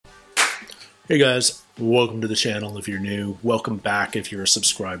Hey guys, welcome to the channel if you're new. Welcome back if you're a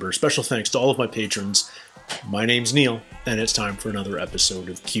subscriber. Special thanks to all of my patrons. My name's Neil, and it's time for another episode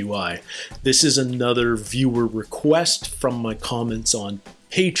of QI. This is another viewer request from my comments on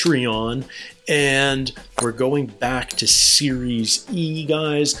Patreon, and we're going back to Series E,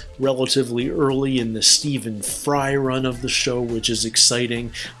 guys, relatively early in the Stephen Fry run of the show, which is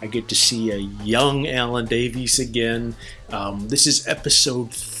exciting. I get to see a young Alan Davies again. This is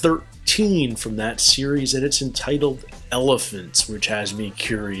episode 13 from that series, and it's entitled Elephants, which has me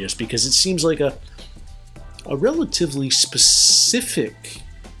curious because it seems like a relatively specific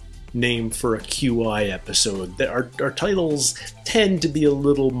name for a QI episode. Our titles tend to be a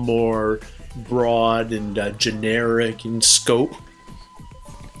little more broad and generic in scope.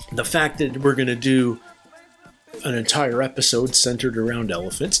 The fact that we're going to do an entire episode centered around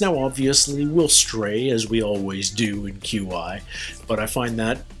elephants, now obviously we'll stray as we always do in QI, but I find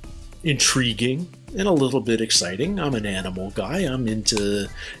that intriguing and a little bit exciting. I'm an animal guy. I'm into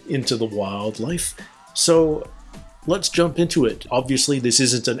the wildlife. So let's jump into it. Obviously, this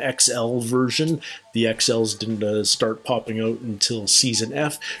isn't an XL version. The XLs didn't start popping out until Season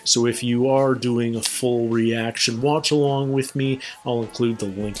F, so if you are doing a full reaction watch along with me, I'll include the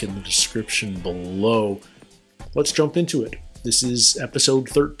link in the description below. Let's jump into it. This is episode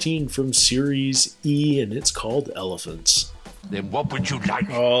 13 from Series E, and it's called Elephants. Then what would you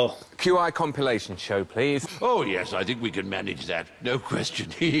like? Oh. QI compilation show, please. Oh, yes, I think we can manage that. No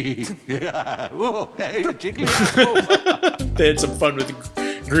question. Oh, hey, tickly apple. They had some fun with the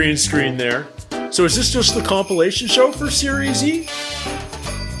green screen there. So is this just the compilation show for Series E?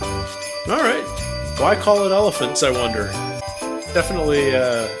 Alright. Why call it Elephants, I wonder? Definitely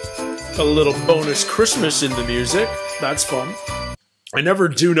a little bonus Christmas in the music. That's fun. I never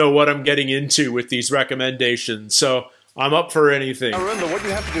do know what I'm getting into with these recommendations, so I'm up for anything. Now remember, what you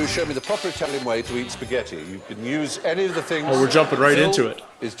have to do is show me the proper Italian way to eat spaghetti. You can use any of the things... Oh, we're jumping right Phill into it.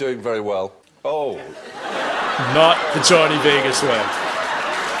 Is doing very well. Oh. Not the Johnny Vegas way.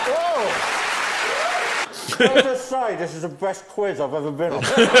 Whoa! Can I just say, this is the best quiz I've ever been on.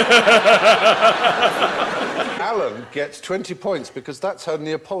 Alan gets 20 points because that's how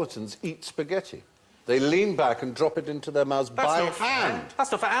Neapolitans eat spaghetti. They lean back and drop it into their mouths by hand.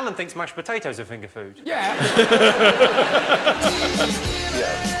 That's not for Alan thinks mashed potatoes are finger food. Yeah.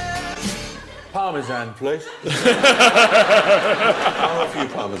 Yeah. Parmesan, please. I'll have a few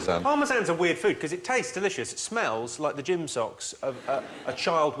parmesan. Parmesan's a weird food because it tastes delicious. It smells like the gym socks of a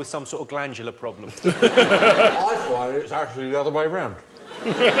child with some sort of glandular problem. I find it's actually the other way around.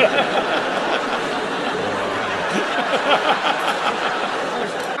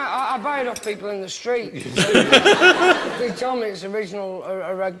 I buy it off people in the street. They tell me it's original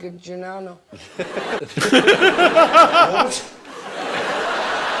oregano. What?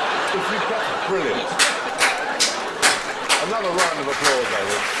 If you get... Brilliant. Another round of applause, I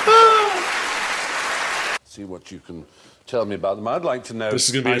think. See what you can tell me about them. I'd like to know. This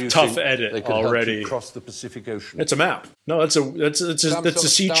is going to be a tough edit they could already. help you cross the Pacific Ocean. It's a map. No, that's a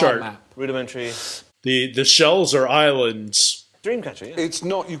sea chart. Map. Rudimentary. The shells are islands. Dreamcatcher, yeah. It's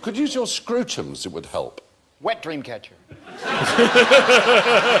not. You could use your scrutums. It would help. Wet Dreamcatcher.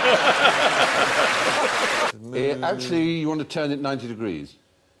 Actually, you want to turn it 90 degrees.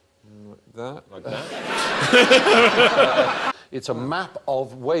 Like that? It's a map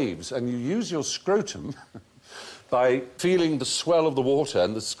of waves, and you use your scrotum by feeling the swell of the water,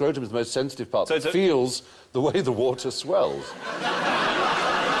 and the scrotum is the most sensitive part. So it feels the way the water swells.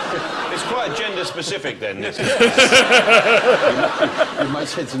 It's quite gender-specific, then, isn't it? You might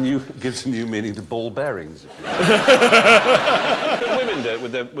say gives a new meaning to ball bearings. Could women do it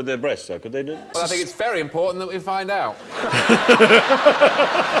with their breasts, though? Could they do it? Well, I think it's very important that we find out.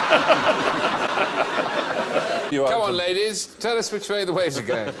 Come on, ladies. Tell us which way the waves are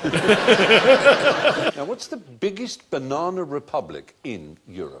going. Now, what's the biggest banana republic in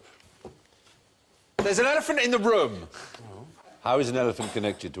Europe? There's an elephant in the room. How is an elephant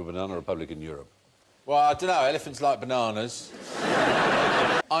connected to a banana republic in Europe? Well, I don't know. Elephants like bananas.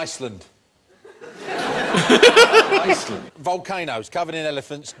 Iceland. Iceland. Volcanoes covered in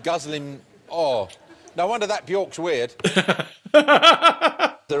elephants, guzzling... Oh, no wonder that Bjork's weird.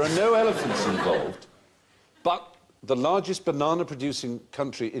 There are no elephants involved, but the largest banana-producing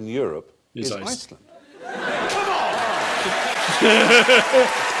country in Europe is Iceland. Come on!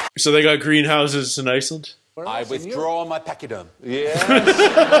 So they got greenhouses in Iceland? I withdraw my pachyderm. Yes.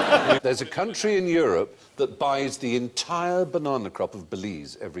 There's a country in Europe that buys the entire banana crop of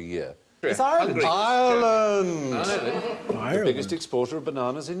Belize every year. It's Ireland. Ireland. Ireland. The biggest exporter of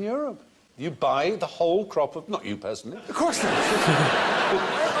bananas in Europe. You buy the whole crop of... Not you personally. Of course not.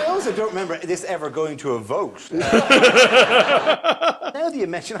 I also also don't remember this ever going to a vote. Now that you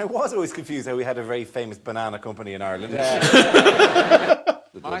mention, I was always confused how we had a very famous banana company in Ireland.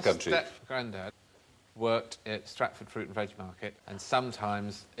 My step-granddad worked at Stratford Fruit and Veg Market, and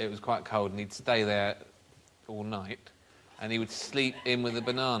sometimes it was quite cold and he'd stay there all night and he would sleep in with the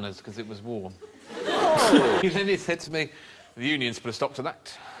bananas because it was warm. Oh. And then he said to me, the union's put a stop to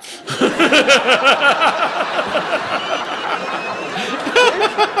that.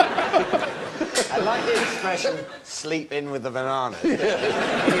 I like the expression, sleep in with the bananas.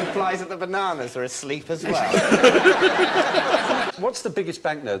 It implies that the bananas are asleep as well. What's the biggest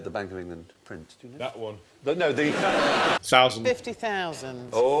banknote the Bank of England prints? Do you know? That one. No, the... 1,000. 50,000.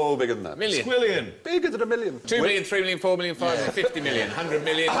 Oh, bigger than that. Million. Squillion. Bigger than a million. 2 million, 3 million, 4 million, 5 million, 50 million, 100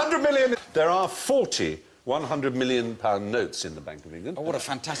 million. 100 million! There are 40 £100 million notes in the Bank of England. Oh, what a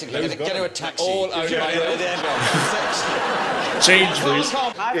fantastic... Get her a taxi. All owned by... Change, please.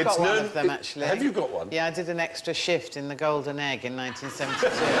 I've got one of them, actually. Have you got one? Yeah, I did an extra shift in the Golden Egg in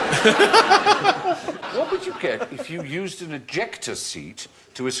 1972. What would you get if you used an ejector seat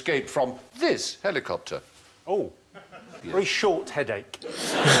to escape from this helicopter? Oh, very short headache.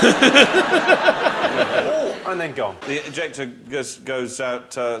 Oh, and then gone. The ejector goes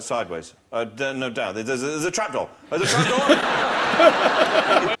out sideways. No doubt. There's a trapdoor. There's a trapdoor.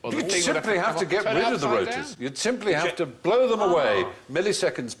 You'd simply have to get rid of the rotors. You'd simply have to blow them away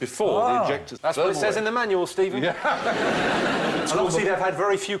milliseconds before the ejectors. That's what it says in the manual, Stephen. Yeah. And obviously they've had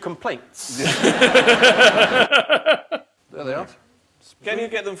very few complaints. There they are. Can you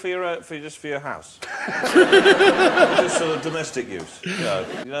get them for your house? Just sort of domestic use. No.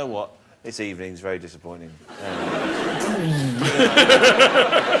 You know what? This evening's very disappointing.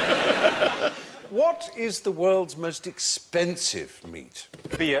 What is the world's most expensive meat?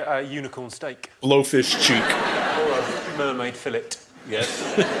 Be a unicorn steak. Blowfish cheek. Or a mermaid fillet. Yes.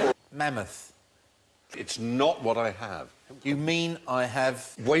 Mammoth. It's not what I have. You mean I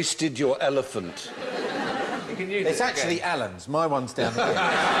have... Wasted your elephant. You can use It's it actually again. Alan's. My one's down there.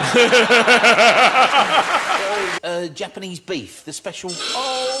 Japanese beef, the special...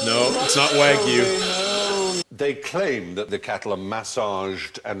 No, it's not Wagyu. They claim that the cattle are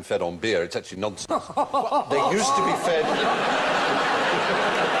massaged and fed on beer. It's actually nonsense. They used to be fed...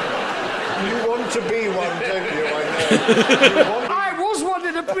 You want to be one, don't you? I know. I was one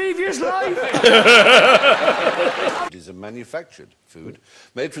in a previous life. It is a manufactured food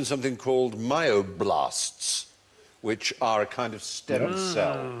made from something called myoblasts, which are a kind of stem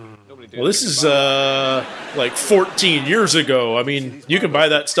cell. Well, this is like 14 years ago. I mean, you can buy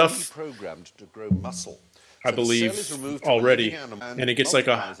that stuff, Programmed to grow muscle. I believe, already, and it gets like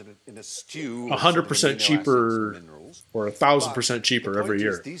 100% cheaper or 1,000% cheaper every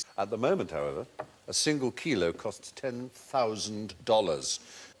year. At the moment, however, a single kilo costs $10,000.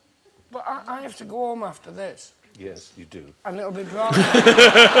 But I have to go home after this. Yes, you do. And it'll be dry.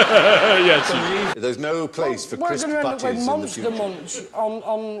 Yes. There's no place for crisp We're going to end up with butties in the Monster future. Munch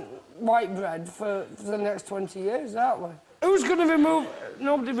on white bread for the next 20 years, aren't we? Who's going to remove...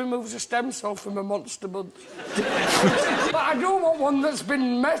 Nobody removes a stem cell from a monster bud. But I don't want one that's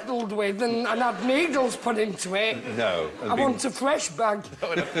been meddled with and had needles put into it. No. I want a fresh bag.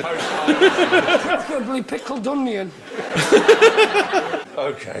 Preferably pickled onion.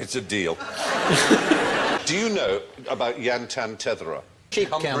 OK, it's a deal. Do you know about Yantan Tethera? Sheep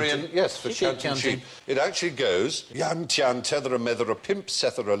Cumbrian, counting. yes, for Sheep counting counting. sheep. It actually goes Yantan Tethera Methera Pimp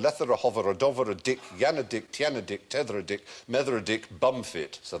Sethera Lethera Hovera Dovera Dick Yanadick Tianadick Tethera Dick Methera Dick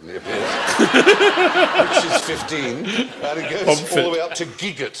Bumfit suddenly appears, which is 15, and it goes Bumfit. all the way up to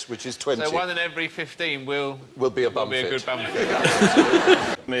Gigot, which is 20. So 1 in every 15 will be a Will be a good Bumfit.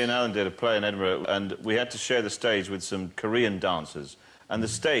 Bumfit. Me and Alan did a play in Edinburgh, and we had to share the stage with some Korean dancers. And the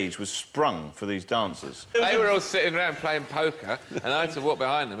stage was sprung for these dancers. They were all sitting around playing poker, and I had to walk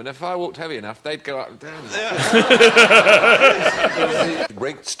behind them, and if I walked heavy enough, they'd go up and down.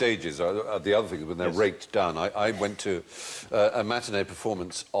 Raked stages are the other thing, when they're raked down. I went to a matinee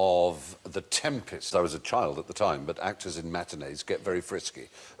performance of The Tempest. I was a child at the time, but actors in matinees get very frisky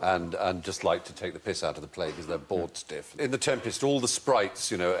and just like to take the piss out of the play because they're bored stiff. In The Tempest, all the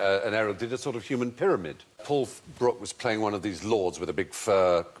sprites, you know, an Errol did a sort of human pyramid. Paul Brook was playing one of these lords with a big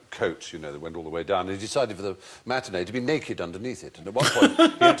fur coat, you know, that went all the way down, and he decided for the matinee to be naked underneath it. And at one point, he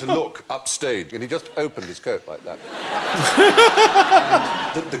had to look upstage, and he just opened his coat like that.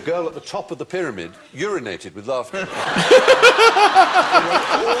 And the girl at the top of the pyramid urinated with laughter. He went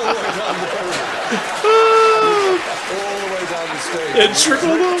all the way down the pyramid. All the way down the stage. It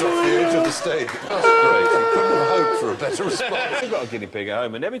trickled off all the way the edge of the stage. That's great. He couldn't have hoped for a better response. I've got a guinea pig at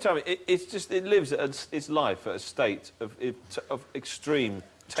home, and every time it lives its life at a state of extreme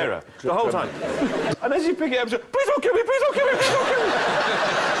terror the whole time. And as you pick it up, please don't kill me, please don't kill me, please don't kill me.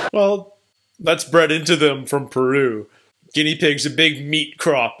 Well, that's bred into them from Peru. Guinea pig's a big meat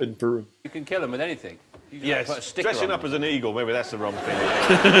crop in Peru. You can kill them with anything. Yes, put a sticker dressing on up as an eagle, maybe that's the wrong thing.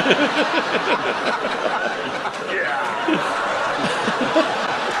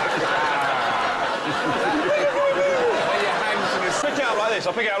 Pick it up like this,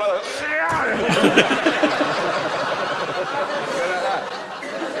 I'll pick it up like this.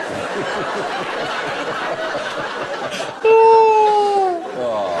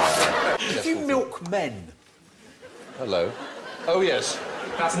 If you milk men, Hello. Oh, yes.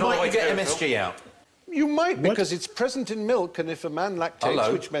 That's not might you get MSG out? You might, because it's present in milk, and if a man lactates,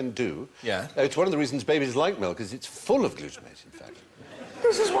 Hello. which men do, Yeah. It's one of the reasons babies like milk, is it's full of glutamate, in fact.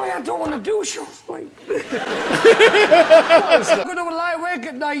 This is why I don't want to do shows like I'm going to lie awake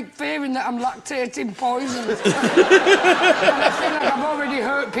at night fearing that I'm lactating poison. And I feel like I've already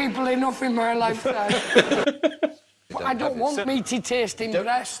hurt people enough in my lifetime. But I don't want meaty tasting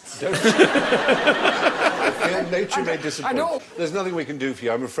breasts. I feel nature may disappoint. I don't. There's nothing we can do for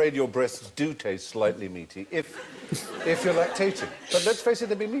you. I'm afraid your breasts do taste slightly meaty if you're lactating. But let's face it,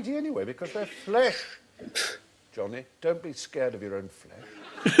 they'll be meaty anyway because they're flesh. Johnny, don't be scared of your own flesh.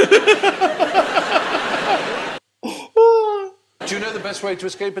 Do you know the best way to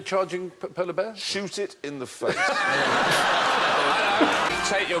escape a charging polar bear? Shoot it in the face.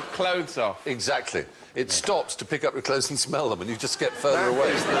 Take your clothes off. Exactly. It stops to pick up your clothes and smell them, and you just get further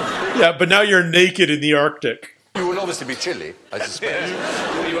away. Yeah, but now you're naked in the Arctic. You will obviously be chilly, I suspect.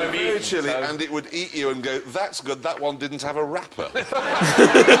 You won't be very chilly, and it would eat you and go, that's good, that one didn't have a wrapper.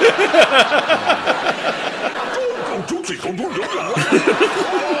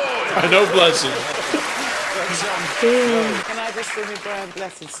 I know, bless him. Can I just do my Brian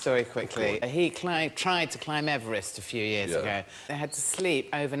Blessed story quickly? He tried to climb Everest a few years ago. They had to sleep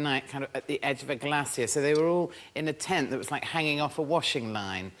overnight kind of at the edge of a glacier, so they were all in a tent that was like hanging off a washing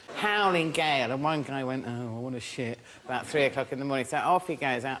line. Howling gale, and one guy went, oh, what a shit, about 3 o'clock in the morning. So off he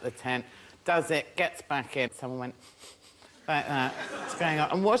goes out the tent, does it, gets back in. Someone went like that. What's going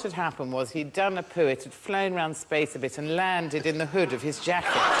on? And what had happened was he'd done a poo, it had flown around space a bit and landed in the hood of his jacket.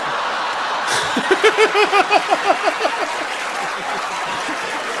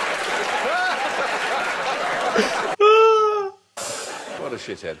 What a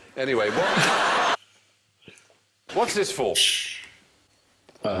shithead. Anyway, what's this for?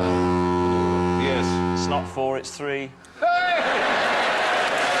 Yes. It's not 4, it's 3.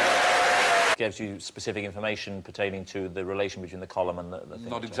 Gives you specific information pertaining to the relation between the column and the thing.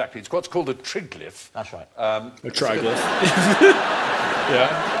 Not exactly. It's what's called a triglyph. That's right. A triglyph.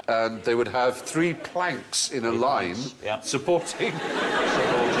 Yeah. And they would have 3 planks in a line supporting.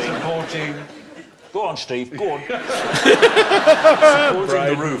 Go on, Steve, go on. Supporting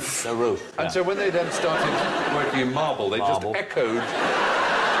the roof. The roof. And so when they then started working in marble, they just echoed.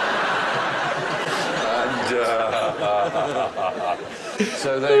 And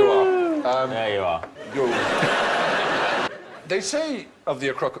so there you are. There you are. They say of the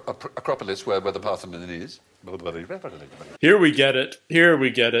Acropolis, where the Parthenon is. Here we get it. Here we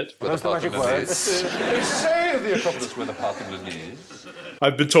get it. Those the magic words. They say of the Acropolis where the Parthenon is.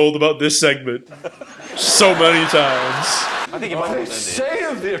 I've been told about this segment so many times. I think it might be. Say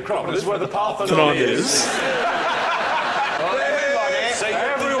of the Acropolis where the Parthenon is.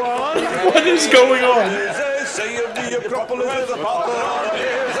 Everyone! What is going on? Say of the Acropolis where the Parthenon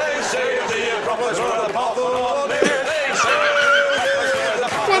is. Say of the Acropolis where the Parthenon is.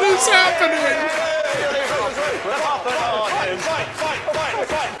 What is happening?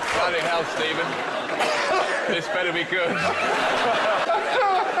 Bloody hell, Stephen. This better be good.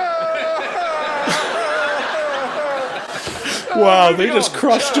 Wow, they just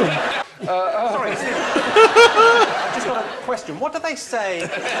crushed him. Sorry, I've just got a question. What do they say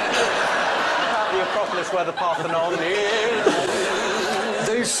about the Acropolis where the Parthenon is?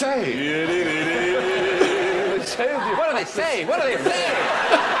 They say. What do they say? What do they say?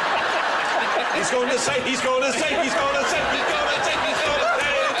 He's going to say, he's going to say, he's going to say, he's going to say, he's going to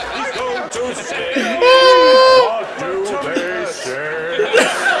say, he's going to say. What do they say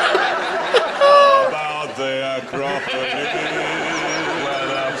about the Acropolis where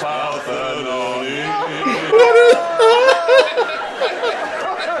the Parthenon is?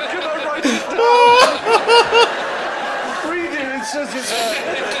 Can I write it down? Read it, it says it there.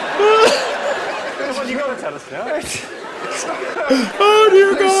 Come on, you've got to tell us now. Oh,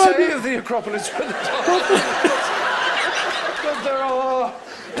 dear God. They say of the Acropolis where the Parthenon is that there are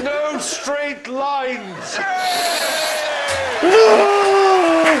no straight lines.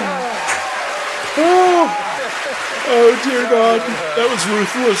 Oh, dear God. That was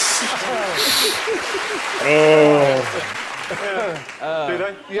ruthless. Oh. Do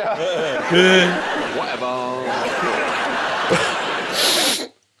they? Yeah. Whatever.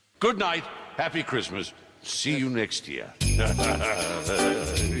 Good night. Happy Christmas. See you next year.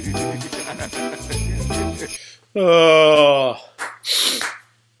 Oh.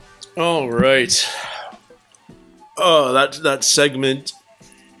 All right. Oh, that segment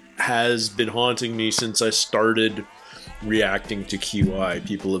has been haunting me since I started reacting to QI.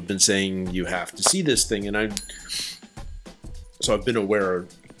 People have been saying you have to see this thing, and I've been aware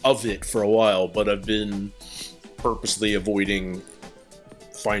of it for a while, but I've been purposely avoiding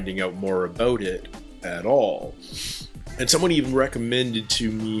finding out more about it at all. And someone even recommended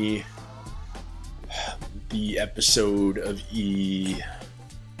to me the episode of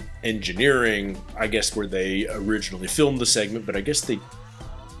Engineering, I guess, where they originally filmed the segment, but I guess they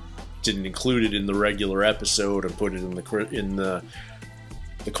didn't include it in the regular episode and put it in the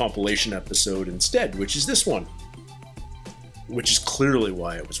compilation episode instead, which is this one, which is clearly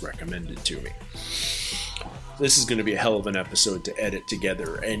why it was recommended to me. This is going to be a hell of an episode to edit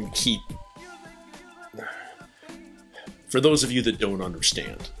together and keep. For those of you that don't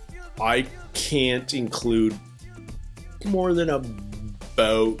understand, I can't include more than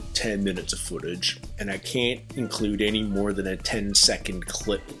about 10 minutes of footage, and I can't include any more than a 10-second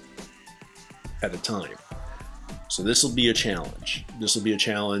clip at a time. So this will be a challenge. This will be a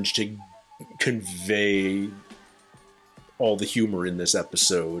challenge to convey all the humor in this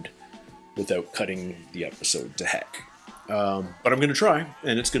episode without cutting the episode to heck. But I'm going to try,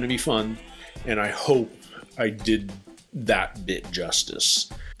 and it's going to be fun, and I hope I did that bit justice.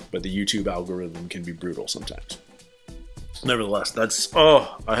 But the YouTube algorithm can be brutal sometimes. Nevertheless, that's...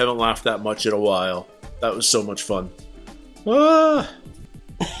 Oh, I haven't laughed that much in a while. That was so much fun. Ah!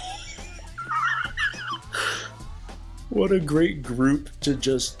 What a great group to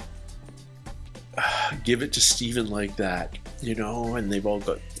just give it to Steven like that, you know, and they've all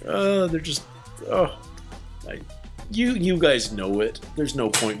got, they're just, you guys know it. There's no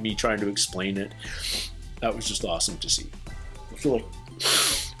point me trying to explain it. That was just awesome to see. I feel like,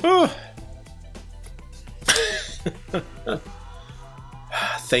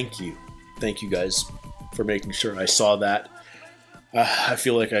 Thank you guys for making sure I saw that. I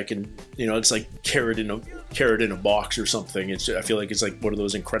feel like I can, you know, it's like carrot in a box or something. I feel like it's like one of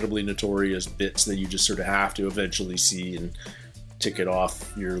those incredibly notorious bits that you just sort of have to eventually see and tick it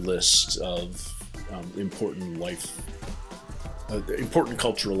off your list of important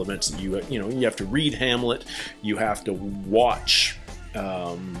cultural events that you know, you have to read Hamlet, you have to watch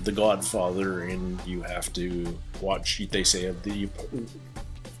The Godfather, and you have to watch, they say of the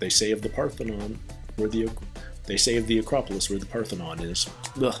Parthenon, where they say of the Acropolis where the Parthenon is.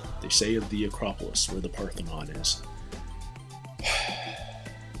 Ugh, they say of the Acropolis where the Parthenon is.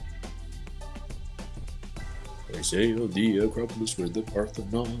 They say of the Acropolis where the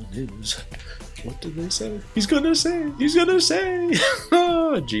Parthenon is. What did they say? He's gonna say! He's gonna say!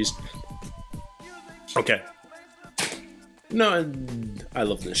 Oh, jeez. Okay. No, I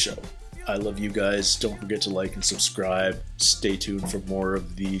love this show. I love you guys. Don't forget to like and subscribe. Stay tuned for more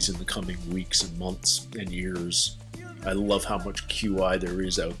of these in the coming weeks and months and years. I love how much QI there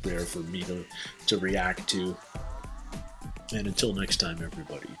is out there for me to react to. And until next time,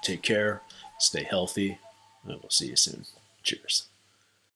 everybody, take care, stay healthy, and we'll see you soon. Cheers.